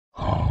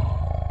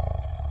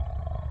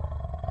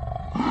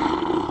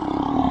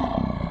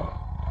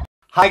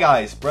Hi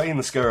guys, Brian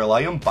the Squirrel.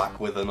 I am back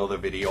with another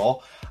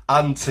video,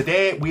 and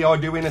today we are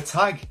doing a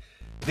tag.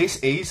 This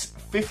is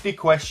 50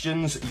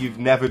 questions you've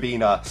never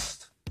been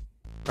asked.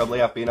 Probably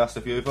have been asked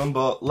a few of them,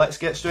 but let's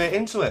get straight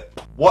into it.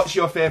 What's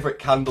your favourite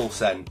candle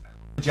scent?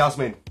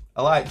 Jasmine.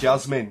 I like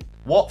jasmine.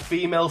 What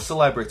female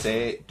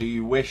celebrity do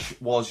you wish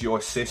was your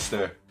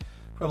sister?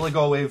 Probably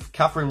go with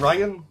Katherine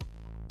Ryan.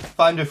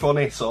 Find her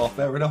funny, so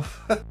fair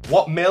enough.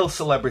 What male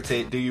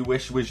celebrity do you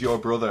wish was your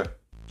brother?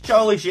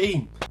 Charlie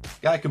Sheen.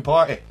 Guy can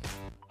party.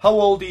 How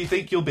old do you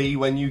think you'll be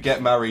when you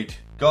get married?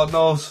 God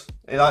knows.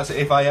 That's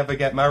if I ever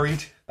get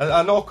married.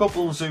 I know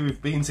couples who've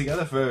been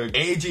together for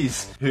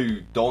ages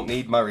who don't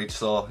need marriage,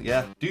 so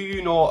yeah. Do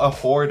you know a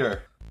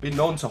hoarder? Been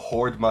known to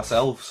hoard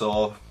myself,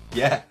 so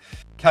yeah.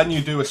 Can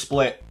you do a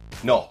split?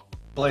 No.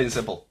 Plain and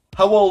simple.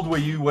 How old were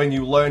you when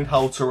you learned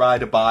how to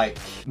ride a bike?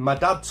 My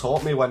dad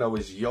taught me when I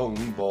was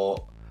young,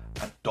 but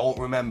I don't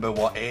remember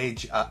what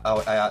age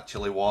I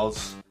actually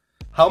was.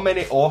 How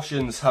many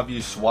oceans have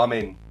you swam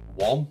in?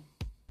 1.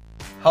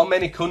 How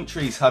many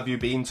countries have you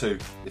been to?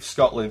 If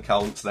Scotland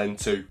counts, then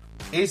 2.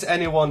 Is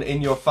anyone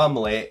in your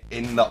family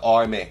in the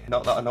army?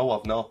 Not that I know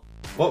of, no.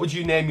 What would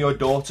you name your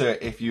daughter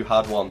if you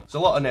had one? There's a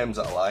lot of names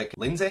that I like.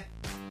 Lindsay?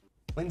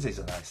 Lindsay's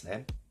a nice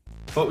name.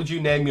 What would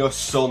you name your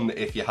son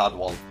if you had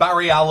one?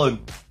 Barry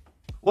Allen.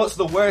 What's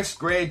the worst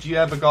grade you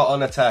ever got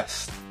on a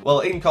test?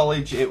 Well, in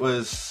college it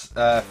was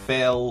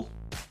fail,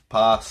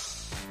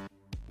 pass,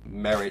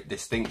 merit,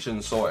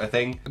 distinction sort of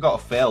thing. I got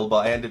a fail,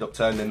 but I ended up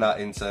turning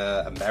that into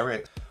a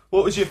merit.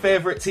 What was your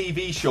favourite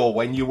TV show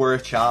when you were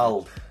a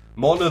child?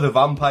 Mona the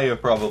Vampire,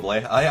 probably.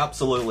 I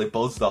absolutely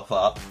buzzed off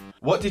that.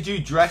 What did you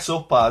dress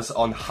up as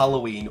on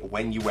Halloween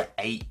when you were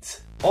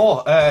 8?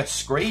 Oh,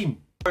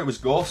 Scream. It was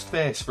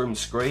Ghostface from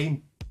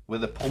Scream,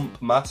 with a pump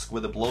mask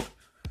with the blood.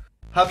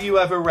 Have you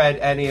ever read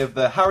any of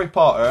the Harry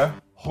Potter,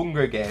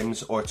 Hunger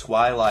Games or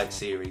Twilight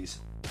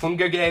series?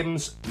 Hunger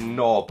Games?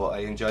 No, but I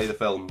enjoy the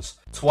films.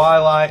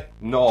 Twilight?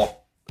 No.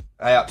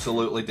 I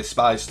absolutely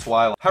despise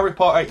Twilight. Harry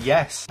Potter?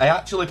 Yes. I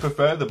actually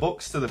prefer the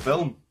books to the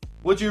film.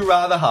 Would you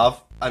rather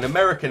have an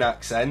American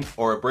accent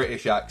or a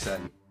British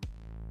accent?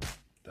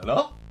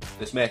 Dunno.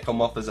 This may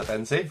come off as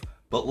offensive,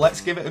 but let's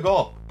give it a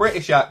go.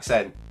 British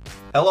accent.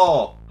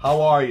 Hello,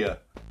 how are you?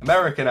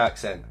 American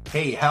accent.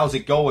 Hey, how's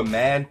it going,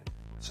 man?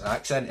 It's an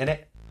accent,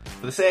 innit?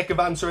 For the sake of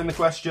answering the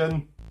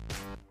question,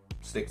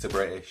 stick to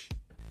British.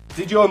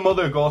 Did your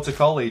mother go to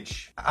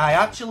college? I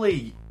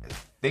actually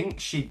think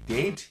she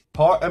did.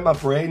 Part of my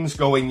brain's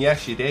going,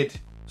 yes, she did.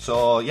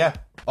 So, yeah.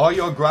 Are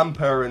your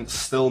grandparents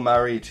still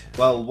married?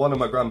 Well, one of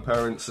my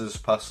grandparents has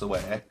passed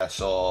away,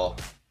 so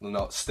they're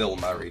not still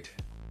married.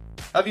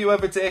 Have you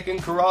ever taken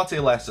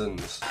karate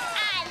lessons?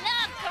 I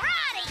love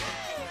karate!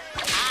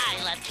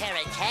 I love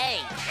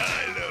karate!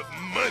 I love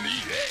money!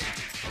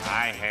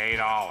 I hate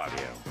all of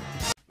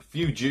you.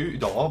 Few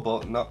judo,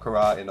 but not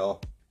karate,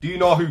 no. Do you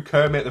know who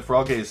Kermit the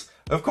Frog is?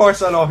 Of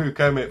course I know who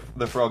Kermit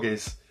the Frog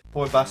is.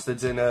 Poor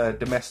bastard's in a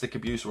domestic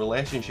abuse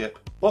relationship.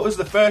 What was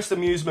the first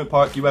amusement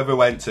park you ever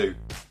went to?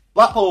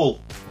 Blackpool.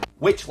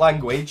 Which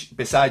language,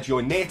 besides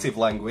your native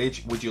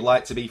language, would you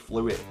like to be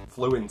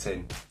fluent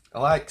in? I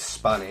like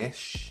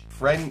Spanish.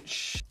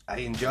 French, I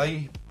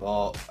enjoy,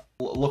 but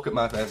look at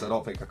my face, I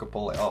don't think I could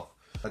pull it off.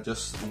 I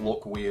just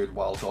look weird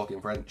while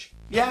talking French.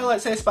 Yeah,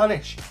 let's say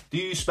Spanish. Do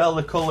you spell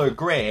the colour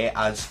grey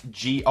as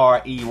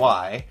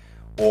G-R-E-Y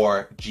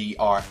or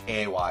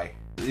G-R-A-Y?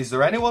 Is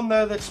there anyone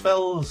there that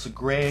spells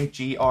grey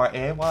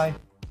G-R-A-Y?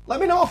 Let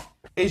me know.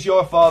 Is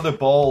your father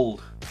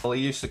bald? Well,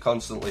 he used to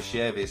constantly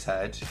shave his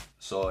head,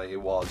 so he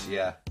was,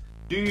 yeah.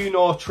 Do you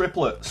know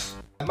triplets?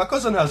 My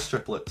cousin has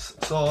triplets,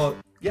 so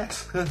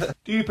yes.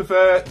 Do you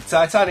prefer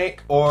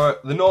Titanic or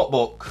The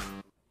Notebook?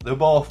 They're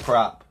both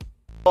crap.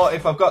 But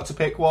if I've got to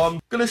pick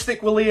one, gonna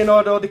stick with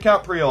Leonardo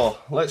DiCaprio.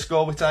 Let's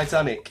go with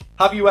Titanic.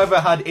 Have you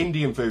ever had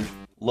Indian food?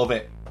 Love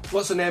it.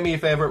 What's the name of your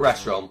favourite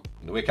restaurant?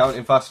 Are we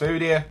counting fast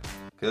food here?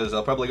 Because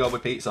I'll probably go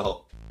with Pizza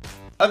Hut.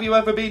 Have you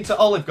ever been to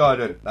Olive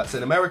Garden? That's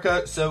in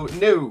America, so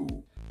no.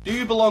 Do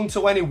you belong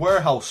to any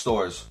warehouse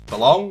stores?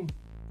 Belong?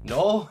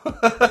 No?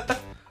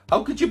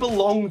 How could you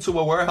belong to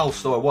a warehouse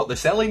store? What, they're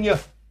selling you?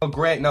 Oh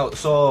great, now,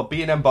 so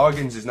B&M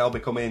Bargains is now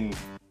becoming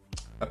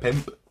a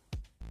pimp.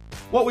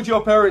 What would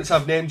your parents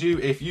have named you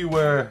if you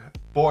were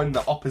born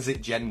the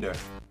opposite gender?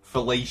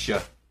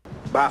 Felicia.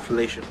 Bye,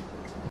 Felicia.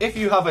 If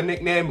you have a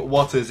nickname,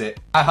 what is it?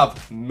 I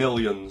have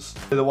millions.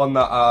 The one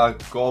that I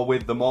go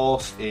with the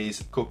most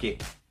is Cookie,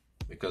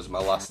 because my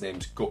last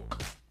name's Cook.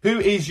 Who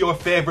is your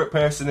favourite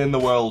person in the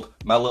world?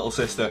 My little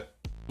sister.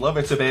 Love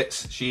her to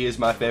bits. She is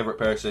my favourite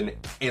person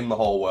in the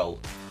whole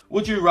world.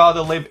 Would you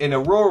rather live in a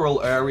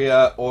rural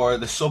area or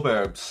the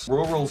suburbs?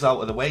 Rural's out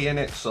of the way,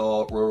 innit?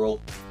 So,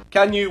 rural.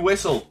 Can you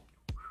whistle?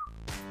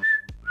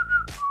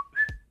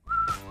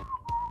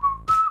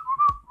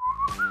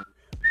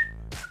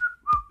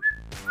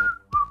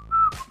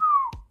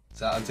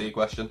 Does that answer your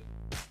question?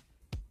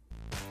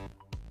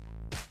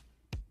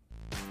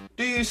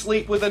 Do you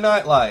sleep with a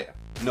nightlight?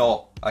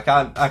 No, I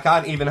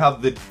can't even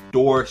have the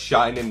door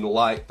shining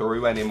light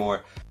through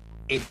anymore.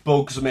 it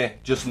bugs me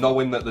just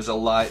knowing that there's a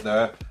light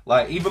there.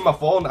 Like, even my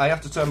phone, I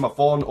have to turn my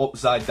phone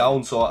upside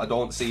down so I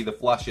don't see the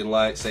flashing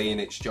light saying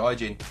it's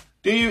charging.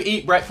 Do you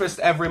eat breakfast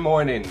every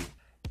morning?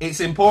 It's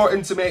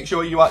important to make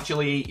sure you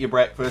actually eat your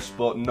breakfast,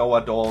 but no,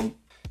 I don't.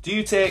 Do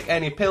you take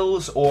any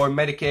pills or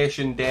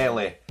medication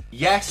daily?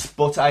 Yes,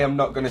 but I am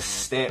not going to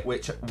state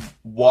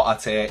what I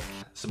take.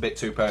 It's a bit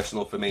too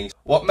personal for me.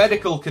 What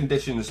medical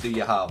conditions do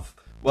you have?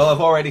 Well,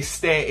 I've already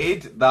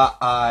stated that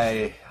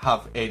I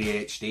have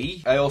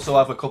ADHD. I also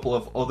have a couple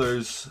of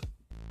others,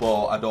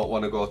 but I don't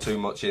want to go too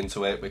much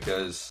into it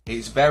because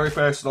it's very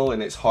personal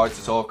and it's hard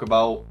to talk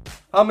about.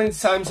 How many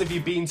times have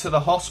you been to the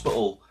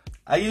hospital?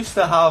 I used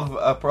to have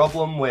a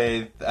problem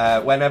with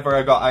whenever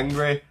I got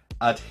angry,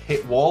 I'd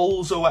hit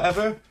walls or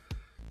whatever.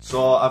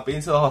 So I've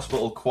been to the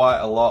hospital quite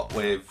a lot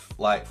with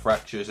like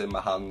fractures in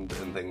my hand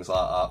and things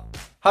like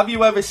that. Have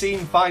you ever seen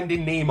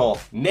Finding Nemo?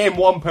 Name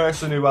one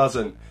person who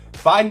hasn't.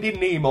 Finding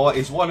Nemo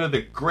is one of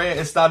the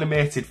greatest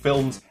animated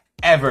films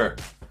ever.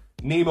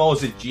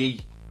 Nemo's a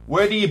G.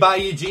 Where do you buy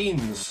your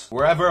jeans?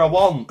 Wherever I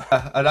want.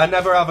 And I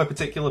never have a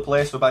particular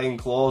place for buying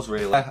clothes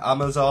really.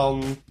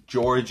 Amazon,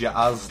 Georgia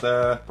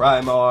Asda,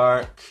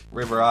 Primark,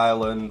 River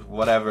Island,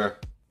 whatever.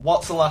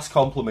 What's the last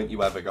compliment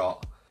you ever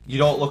got? You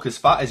don't look as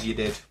fat as you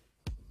did.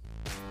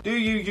 Do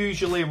you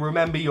usually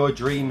remember your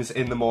dreams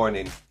in the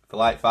morning? For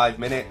like 5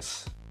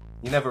 minutes?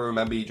 You never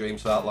remember your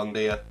dreams for that long,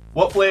 do you?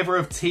 What flavour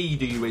of tea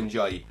do you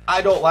enjoy?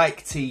 I don't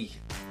like tea.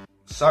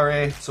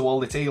 Sorry to all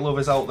the tea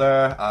lovers out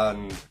there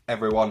and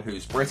everyone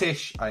who's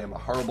British. I am a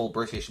horrible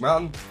British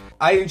man.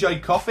 I enjoy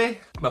coffee.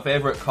 My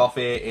favourite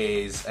coffee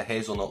is a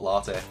hazelnut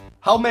latte.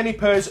 How many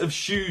pairs of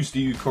shoes do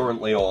you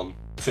currently own?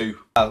 2.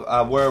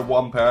 I wear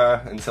 1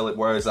 pair until it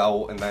wears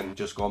out and then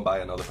just go and buy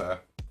another pair.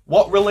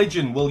 What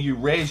religion will you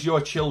raise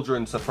your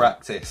children to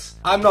practice?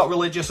 I'm not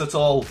religious at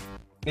all.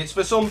 It's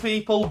for some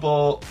people,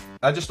 but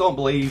I just don't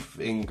believe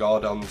in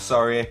God, I'm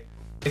sorry.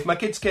 If my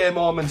kids came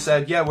home and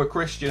said, yeah, we're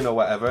Christian or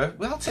whatever,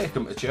 well, I'll take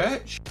them to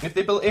church. If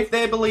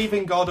they believe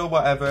in God or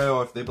whatever,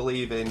 or if they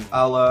believe in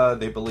Allah,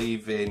 they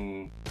believe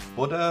in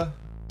Buddha,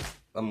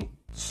 I'm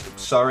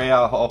sorry,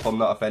 I hope I'm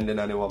not offending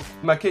anyone.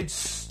 If my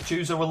kids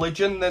choose a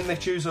religion, then they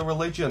choose a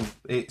religion.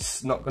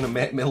 It's not going to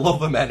make me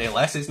love them any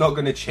less. It's not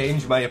going to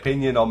change my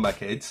opinion on my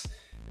kids.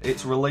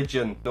 It's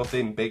religion,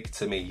 nothing big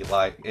to me.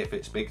 Like, if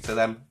it's big to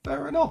them,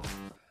 fair enough.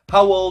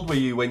 How old were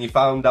you when you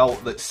found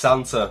out that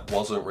Santa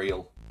wasn't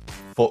real?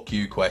 Fuck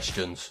you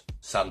questions.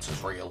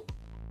 Santa's real.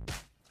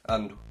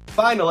 And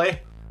finally,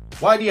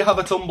 why do you have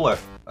a Tumblr?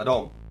 I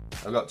don't.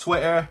 I've got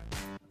Twitter,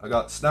 I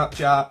got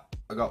Snapchat,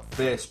 I got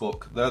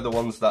Facebook. They're the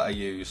ones that I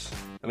use.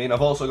 I mean,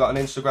 I've also got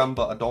an Instagram,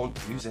 but I don't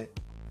use it.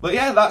 But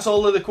yeah, that's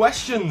all of the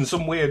questions.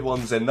 Some weird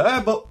ones in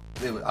there, but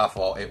I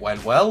thought it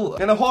went well.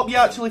 And I hope you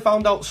actually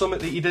found out something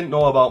that you didn't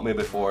know about me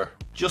before.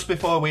 Just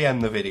before we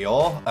end the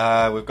video,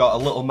 we've got a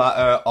little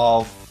matter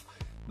of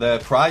the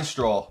prize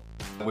draw.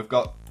 We've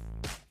got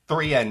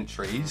 3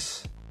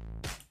 entries.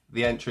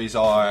 The entries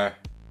are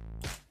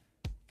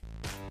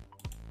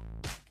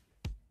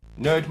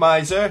Nerd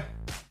Miser,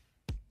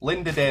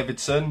 Linda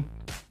Davidson,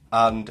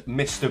 and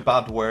Mr.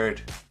 Bad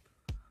Word,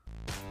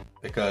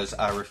 because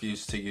I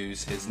refuse to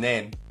use his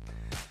name.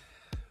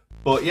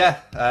 But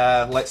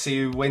yeah, let's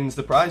see who wins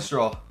the prize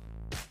draw.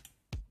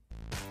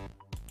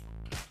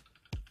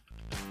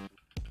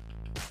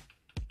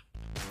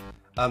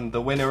 And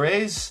the winner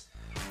is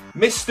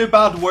Mr.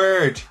 Bad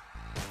Word.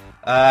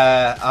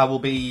 I will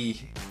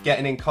be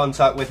getting in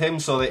contact with him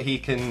so that he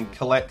can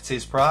collect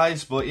his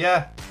prize. But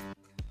yeah,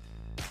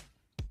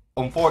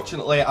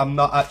 unfortunately, I'm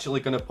not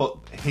actually going to put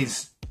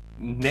his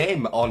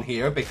name on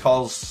here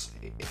because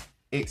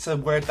it's a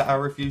word that I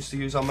refuse to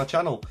use on my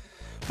channel.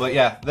 But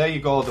yeah, there you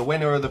go, the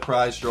winner of the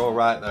prize draw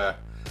right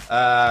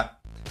there.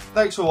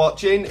 Thanks for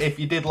watching. If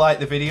you did like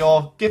the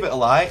video, give it a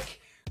like.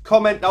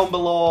 Comment down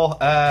below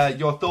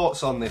your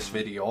thoughts on this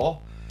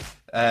video.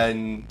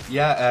 And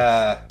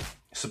yeah,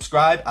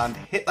 subscribe and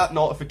hit that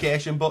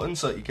notification button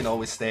so that you can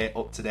always stay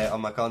up to date on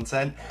my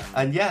content.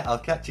 And yeah, I'll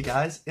catch you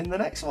guys in the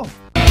next one.